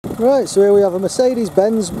Right, so here we have a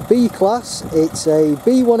Mercedes-Benz B-Class. It's a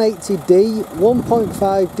B180d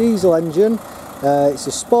 1.5 diesel engine. It's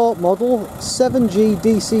a sport model,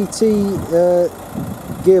 7G-DCT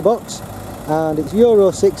gearbox, and it's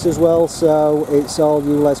Euro 6 as well, so it's all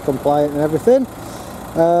ULEZ compliant and everything.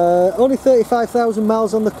 Only 35,000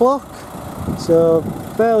 miles on the clock, so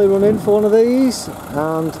barely running for one of these,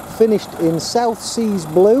 and finished in South Seas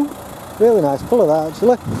blue. Really nice colour that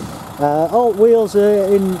actually. All wheels are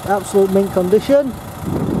in absolute mint condition. You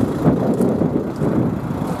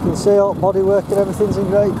can see all bodywork and everything's in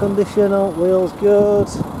great condition, all wheels good.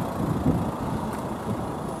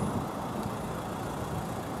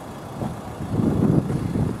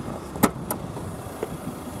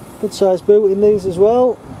 Good size boot in these as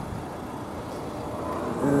well.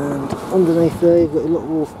 And underneath there you've got your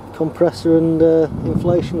little compressor and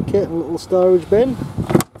inflation kit and a little storage bin.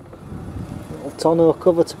 Tonneau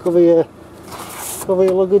cover to cover your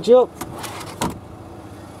luggage up.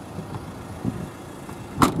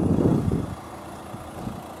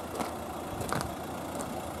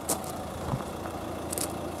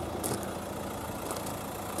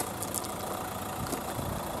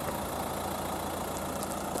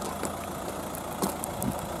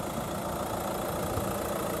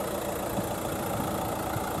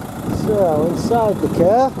 So inside the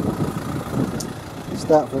car,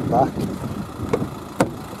 start from the back.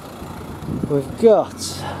 We've got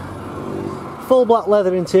full black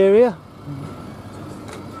leather interior,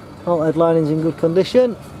 all headlining's in good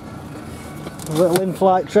condition, little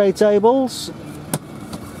in-flight tray tables,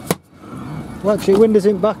 electric windows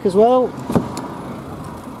in back as well,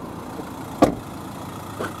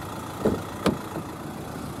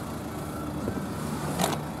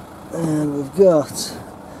 and we've got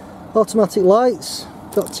automatic lights,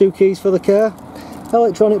 got 2 keys for the car,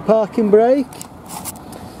 electronic parking brake.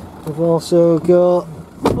 We've also got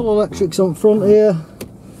full electrics on front here,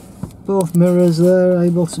 both mirrors there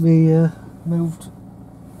able to be moved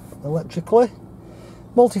electrically,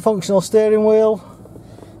 multifunctional steering wheel,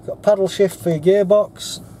 got paddle shift for your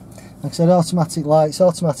gearbox, like I said, automatic lights,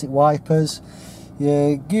 automatic wipers,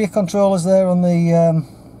 your gear controllers there on the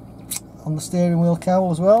steering wheel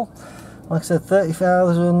cowl as well. Like I said,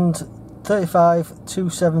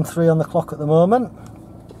 35,273 on the clock at the moment.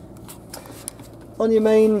 On your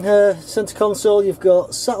main centre console you've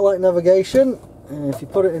got satellite navigation, and if you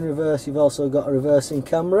put it in reverse you've also got a reversing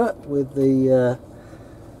camera with the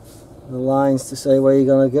lines to say where you're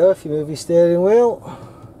going to go if you move your steering wheel.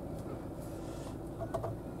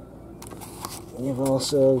 You've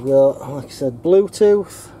also got, like I said,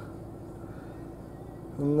 Bluetooth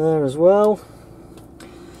in there as well.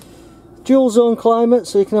 Dual zone climate,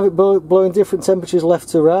 so you can have it blowing different temperatures left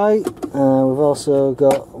to right. We've also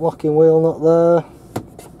got locking wheel nut there.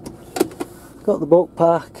 Got the book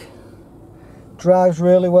pack. Drives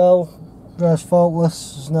really well. Drives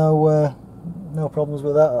faultless. There's no problems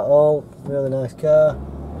with that at all. Really nice car.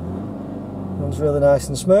 Runs really nice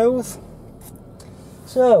and smooth.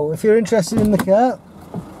 So if you're interested in the car,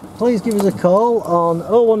 please give us a call on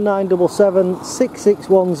 01977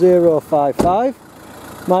 661055.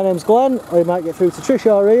 My name's Glenn, or you might get through to Trish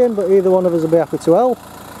or Ian, but either one of us will be happy to help.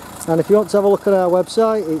 And if you want to have a look at our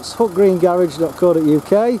website, it's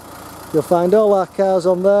hookgreengarage.co.uk. You'll find all our cars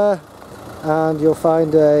on there, and you'll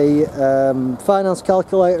find a finance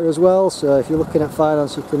calculator as well, so if you're looking at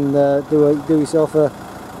finance you can do yourself a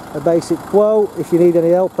basic quote. If you need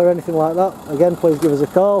any help or anything like that, again, please give us a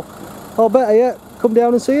call. Or better yet, come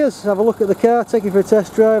down and see us, have a look at the car, take it for a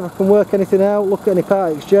test drive. I can work anything out, look at any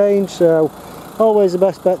part exchange, so always the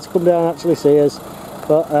best bet to come down and actually see us.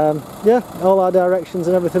 But yeah, all our directions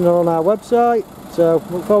and everything are on our website, so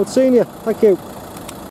look forward to seeing you. Thank you.